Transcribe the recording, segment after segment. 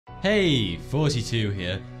Hey, 42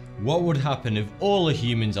 here. What would happen if all the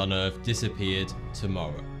humans on Earth disappeared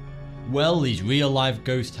tomorrow? Well, these real-life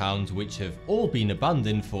ghost towns, which have all been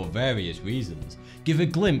abandoned for various reasons, give a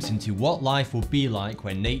glimpse into what life will be like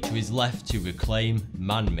when nature is left to reclaim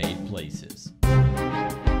man-made places.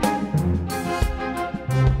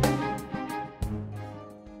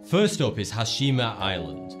 First up is Hashima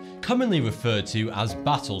Island, commonly referred to as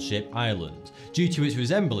Battleship Island, due to its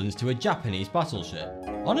resemblance to a Japanese battleship.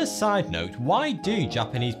 On a side note, why do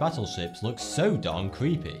Japanese battleships look so darn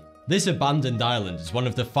creepy? This abandoned island is one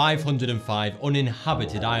of the 505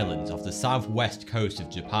 uninhabited islands off the southwest coast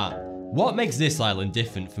of Japan. What makes this island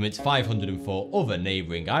different from its 504 other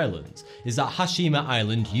neighbouring islands is that Hashima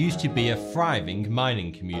Island used to be a thriving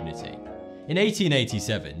mining community. In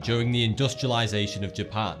 1887, during the industrialization of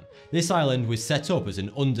Japan, this island was set up as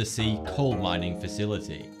an undersea coal mining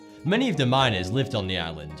facility. Many of the miners lived on the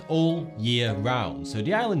island all year round, so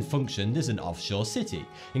the island functioned as an offshore city,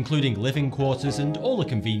 including living quarters and all the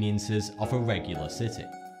conveniences of a regular city.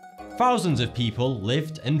 Thousands of people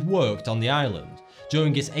lived and worked on the island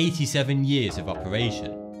during its 87 years of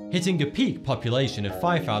operation, hitting a peak population of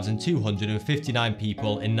 5,259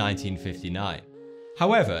 people in 1959.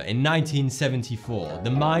 However, in 1974,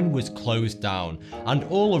 the mine was closed down and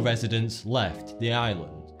all the residents left the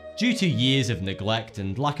island. Due to years of neglect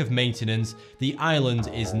and lack of maintenance, the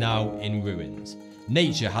island is now in ruins.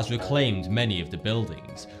 Nature has reclaimed many of the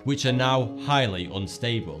buildings, which are now highly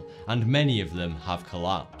unstable, and many of them have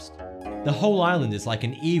collapsed. The whole island is like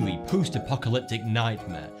an eerie post-apocalyptic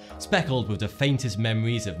nightmare, speckled with the faintest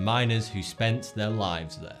memories of miners who spent their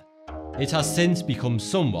lives there. It has since become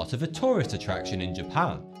somewhat of a tourist attraction in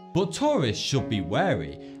Japan, but tourists should be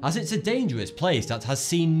wary, as it's a dangerous place that has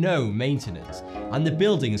seen no maintenance, and the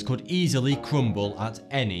buildings could easily crumble at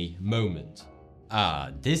any moment.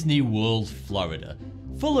 Disney World, Florida,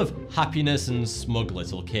 full of happiness and smug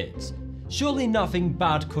little kids. Surely nothing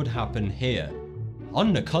bad could happen here.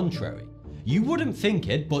 On the contrary, you wouldn't think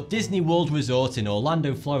it, but Disney World Resort in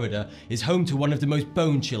Orlando, Florida is home to one of the most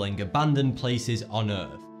bone-chilling abandoned places on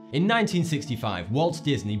Earth. In 1965, Walt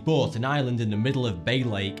Disney bought an island in the middle of Bay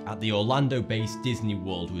Lake at the Orlando-based Disney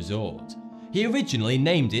World Resort. He originally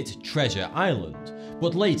named it Treasure Island,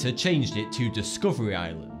 but later changed it to Discovery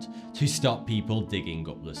Island to stop people digging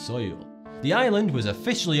up the soil. The island was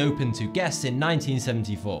officially opened to guests in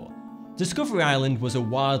 1974. Discovery Island was a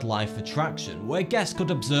wildlife attraction where guests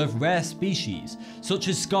could observe rare species such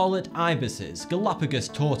as scarlet ibises, Galapagos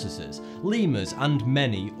tortoises, lemurs, and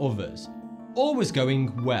many others. All was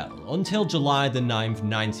going well until July the 9th,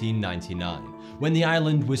 1999, when the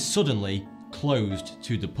island was suddenly closed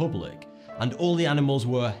to the public, and all the animals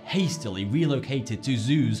were hastily relocated to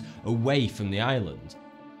zoos away from the island.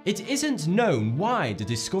 It isn't known why the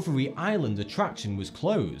Discovery Island attraction was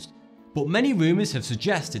closed, but many rumours have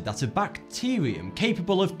suggested that a bacterium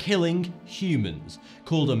capable of killing humans,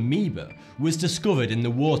 called amoeba, was discovered in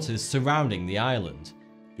the waters surrounding the island.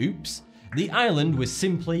 Oops. The island was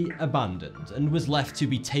simply abandoned and was left to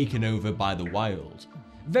be taken over by the wild.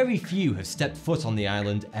 Very few have stepped foot on the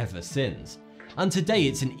island ever since, and today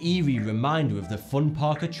it's an eerie reminder of the fun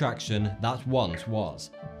park attraction that once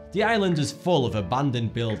was. The island is full of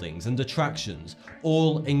abandoned buildings and attractions,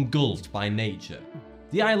 all engulfed by nature.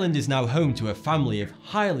 The island is now home to a family of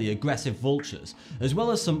highly aggressive vultures, as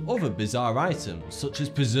well as some other bizarre items such as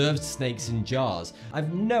preserved snakes in jars.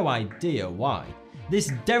 I've no idea why.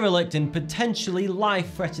 This derelict and potentially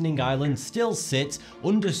life-threatening island still sits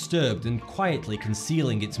undisturbed and quietly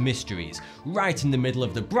concealing its mysteries, right in the middle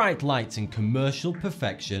of the bright lights and commercial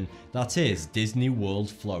perfection that is Disney World,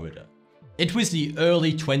 Florida. It was the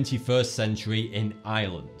early 21st century in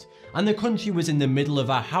Ireland, and the country was in the middle of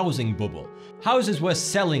a housing bubble. Houses were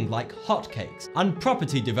selling like hotcakes, and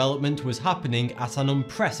property development was happening at an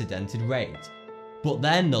unprecedented rate. But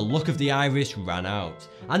then the luck of the Irish ran out,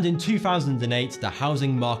 and in 2008 the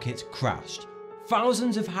housing market crashed.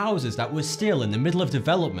 Thousands of houses that were still in the middle of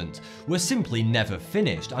development were simply never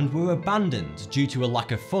finished and were abandoned due to a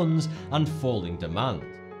lack of funds and falling demand.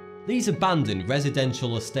 These abandoned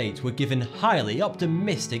residential estates were given highly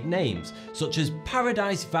optimistic names such as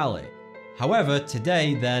Paradise Valley. However,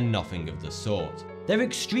 today they're nothing of the sort. They're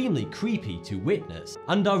extremely creepy to witness,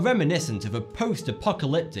 and are reminiscent of a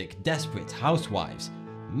post-apocalyptic Desperate Housewives.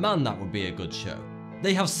 Man, that would be a good show.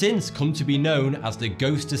 They have since come to be known as the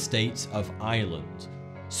Ghost Estates of Ireland.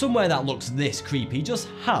 Somewhere that looks this creepy just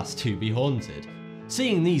has to be haunted.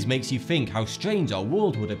 Seeing these makes you think how strange our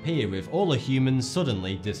world would appear if all the humans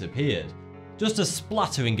suddenly disappeared. Just a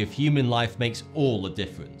splattering of human life makes all the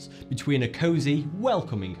difference between a cozy,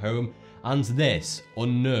 welcoming home and this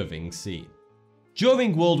unnerving scene.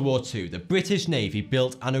 During World War II, the British Navy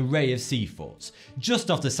built an array of sea forts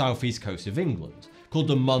just off the southeast coast of England, called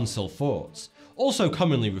the Monsell Forts, also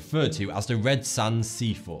commonly referred to as the Red Sands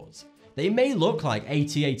Sea Forts. They may look like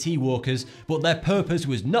AT-AT walkers, but their purpose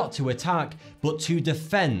was not to attack, but to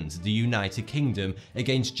defend the United Kingdom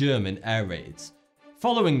against German air raids.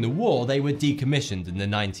 Following the war, they were decommissioned in the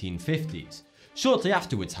 1950s. Shortly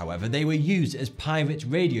afterwards, however, they were used as pirate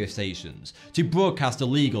radio stations to broadcast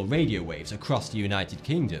illegal radio waves across the United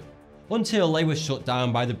Kingdom, until they were shut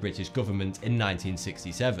down by the British government in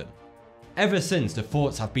 1967. Ever since, the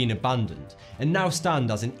forts have been abandoned and now stand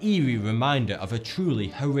as an eerie reminder of a truly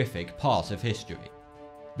horrific part of history.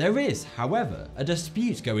 There is, however, a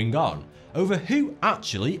dispute going on over who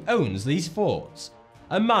actually owns these forts.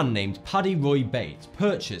 A man named Paddy Roy Bates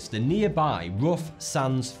purchased the nearby Rough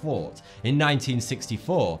Sands Fort in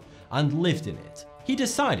 1964 and lived in it. He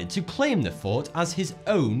decided to claim the fort as his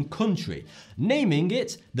own country, naming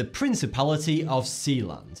it the Principality of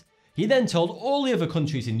Sealand. He then told all the other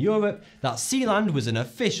countries in Europe that Sealand was an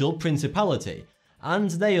official principality, and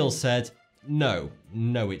they all said, no,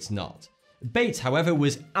 it's not. Bates, however,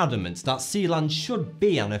 was adamant that Sealand should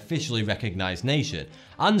be an officially recognised nation,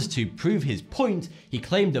 and to prove his point, he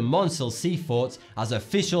claimed the Monsell Sea Fort as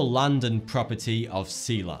official land and property of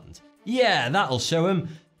Sealand. Yeah, that'll show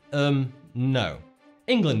him. No.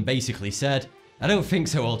 England basically said, I don't think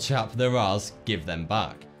so, old chap, they're ours, give them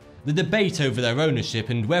back. The debate over their ownership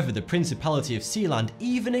and whether the Principality of Sealand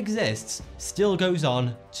even exists still goes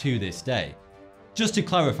on to this day. Just to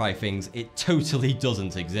clarify things, it totally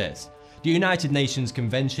doesn't exist. The United Nations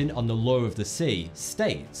Convention on the Law of the Sea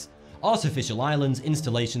states, artificial islands,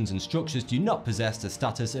 installations and structures do not possess the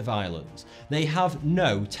status of islands. They have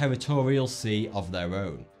no territorial sea of their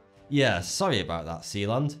own. Yeah, sorry about that,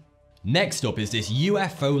 Sealand. Next up is this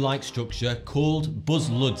UFO-like structure called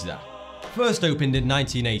Buzludza. First opened in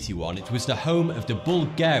 1981, it was the home of the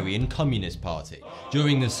Bulgarian Communist Party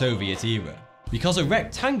during the Soviet era. Because a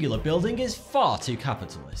rectangular building is far too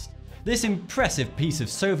capitalist. This impressive piece of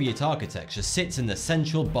Soviet architecture sits in the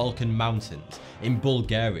central Balkan Mountains in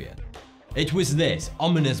Bulgaria. It was this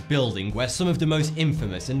ominous building where some of the most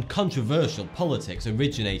infamous and controversial politics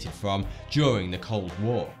originated from during the Cold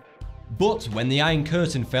War. But when the Iron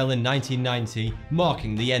Curtain fell in 1990,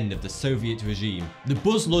 marking the end of the Soviet regime, the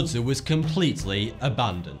Buzludza was completely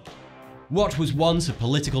abandoned. What was once a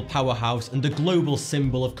political powerhouse and a global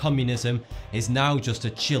symbol of communism is now just a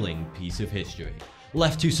chilling piece of history,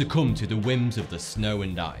 left to succumb to the whims of the snow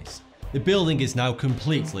and ice. The building is now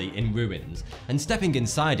completely in ruins, and stepping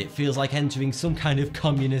inside it feels like entering some kind of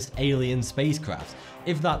communist alien spacecraft,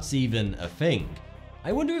 if that's even a thing.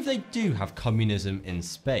 I wonder if they do have communism in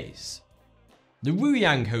space. The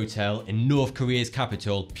Ruryang Hotel in North Korea's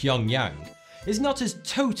capital, Pyongyang, is not as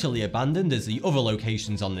totally abandoned as the other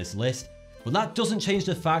locations on this list, but that doesn't change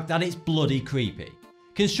the fact that it's bloody creepy.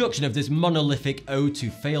 Construction of this monolithic ode to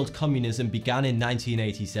failed communism began in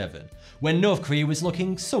 1987, when North Korea was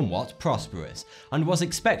looking somewhat prosperous, and was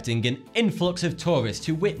expecting an influx of tourists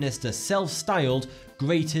to witness the self-styled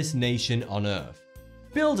greatest nation on earth.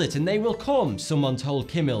 Build it and they will come, someone told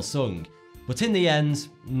Kim Il-sung, but in the end,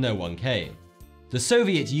 no one came. The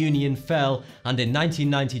Soviet Union fell, and in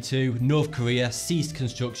 1992, North Korea ceased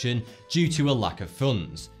construction due to a lack of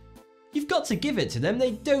funds. You've got to give it to them,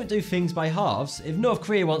 they don't do things by halves. If North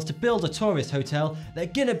Korea wants to build a tourist hotel, they're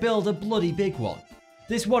gonna build a bloody big one.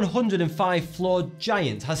 This 105-floor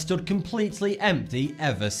giant has stood completely empty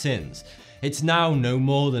ever since. It's now no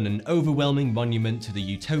more than an overwhelming monument to the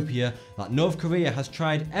utopia that North Korea has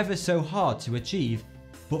tried ever so hard to achieve,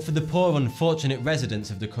 but for the poor unfortunate residents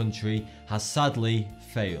of the country has sadly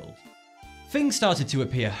failed. Things started to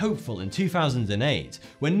appear hopeful in 2008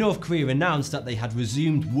 when North Korea announced that they had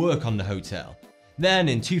resumed work on the hotel. Then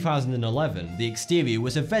in 2011, the exterior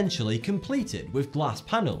was eventually completed with glass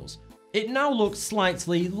panels. It now looks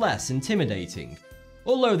slightly less intimidating,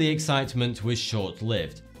 although the excitement was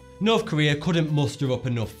short-lived. North Korea couldn't muster up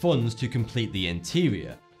enough funds to complete the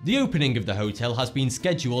interior. The opening of the hotel has been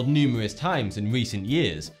scheduled numerous times in recent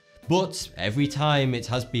years, but every time it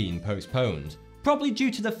has been postponed. Probably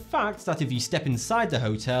due to the fact that if you step inside the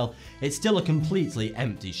hotel, it's still a completely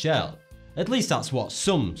empty shell. At least that's what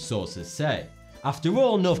some sources say. After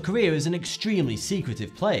all, North Korea is an extremely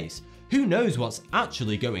secretive place. Who knows what's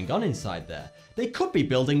actually going on inside there? They could be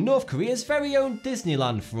building North Korea's very own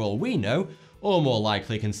Disneyland for all we know, or more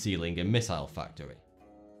likely concealing a missile factory.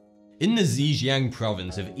 In the Zhejiang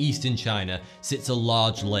province of eastern China sits a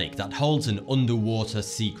large lake that holds an underwater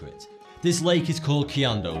secret. This lake is called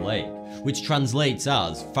Qiando Lake, which translates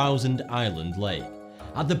as Thousand Island Lake.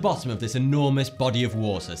 At the bottom of this enormous body of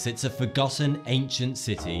water sits a forgotten ancient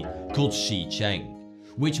city called Xicheng,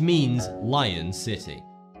 which means Lion City.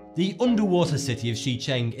 The underwater city of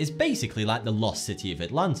Xicheng is basically like the lost city of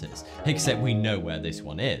Atlantis, except we know where this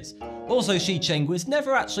one is. Also, Xicheng was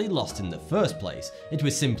never actually lost in the first place, it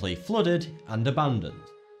was simply flooded and abandoned.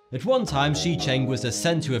 At one time, Xicheng was a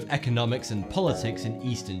centre of economics and politics in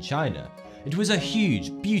eastern China. It was a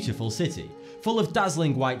huge, beautiful city, full of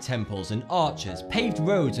dazzling white temples and arches, paved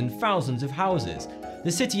roads and thousands of houses.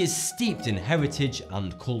 The city is steeped in heritage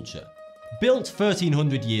and culture. Built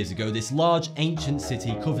 1300 years ago, this large ancient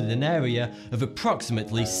city covered an area of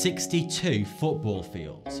approximately 62 football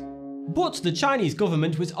fields. But the Chinese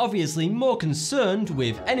government was obviously more concerned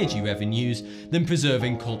with energy revenues than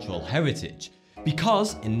preserving cultural heritage,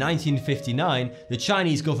 because in 1959 the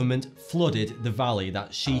Chinese government flooded the valley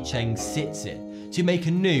that Xicheng sits in to make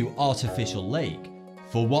a new artificial lake.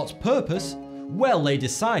 For what purpose? Well, they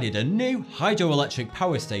decided a new hydroelectric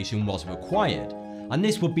power station was required, and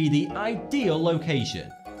this would be the ideal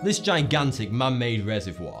location. This gigantic man-made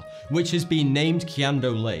reservoir, which has been named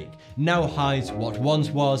Qiando Lake, now hides what once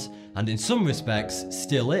was, and in some respects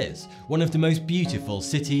still is, one of the most beautiful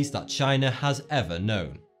cities that China has ever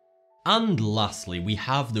known. And lastly, we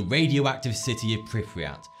have the radioactive city of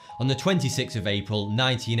Pripyat. On the 26th of April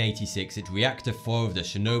 1986 at Reactor 4 of the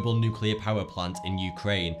Chernobyl nuclear power plant in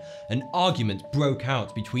Ukraine, an argument broke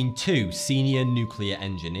out between two senior nuclear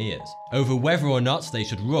engineers over whether or not they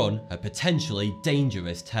should run a potentially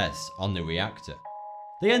dangerous test on the reactor.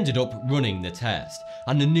 They ended up running the test,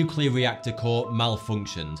 and the nuclear reactor core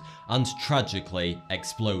malfunctioned and tragically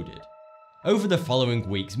exploded. Over the following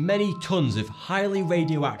weeks, many tons of highly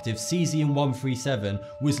radioactive cesium-137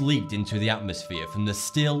 was leaked into the atmosphere from the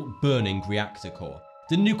still burning reactor core.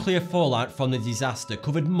 The nuclear fallout from the disaster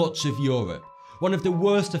covered much of Europe. One of the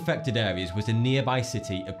worst affected areas was the nearby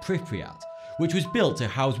city of Pripyat, which was built to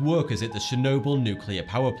house workers at the Chernobyl nuclear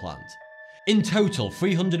power plant. In total,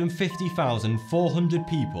 350,400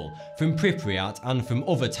 people from Pripyat and from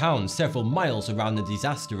other towns several miles around the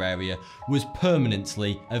disaster area was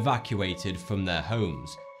permanently evacuated from their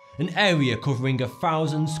homes. An area covering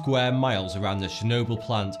 1,000 square miles around the Chernobyl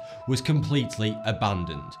plant was completely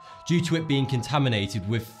abandoned due to it being contaminated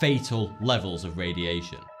with fatal levels of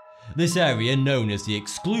radiation. This area, known as the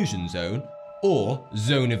exclusion zone, or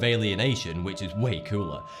Zone of Alienation, which is way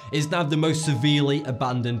cooler, is now the most severely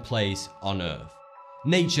abandoned place on Earth.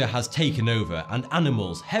 Nature has taken over, and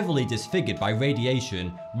animals heavily disfigured by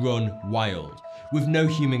radiation run wild. With no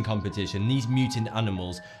human competition, these mutant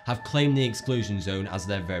animals have claimed the exclusion zone as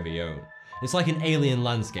their very own. It's like an alien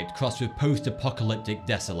landscape crossed with post-apocalyptic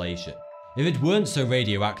desolation. If it weren't so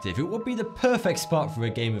radioactive, it would be the perfect spot for a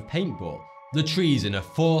game of paintball. The trees in a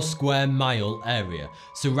 4 square mile area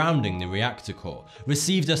surrounding the reactor core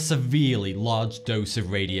received a severely large dose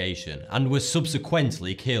of radiation and were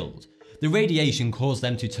subsequently killed. The radiation caused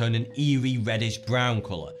them to turn an eerie reddish brown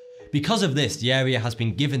colour. Because of this, the area has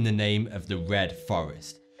been given the name of the Red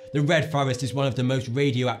Forest. The Red Forest is one of the most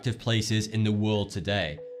radioactive places in the world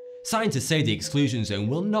today. Scientists say the exclusion zone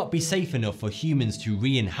will not be safe enough for humans to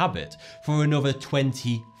re-inhabit for another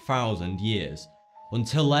 20,000 years.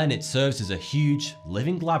 Until then, it serves as a huge,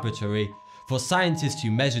 living laboratory for scientists to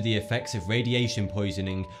measure the effects of radiation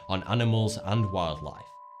poisoning on animals and wildlife,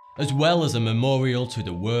 as well as a memorial to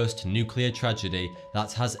the worst nuclear tragedy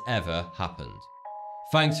that has ever happened.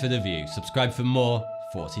 Thanks for the view, subscribe for more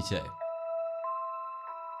 42.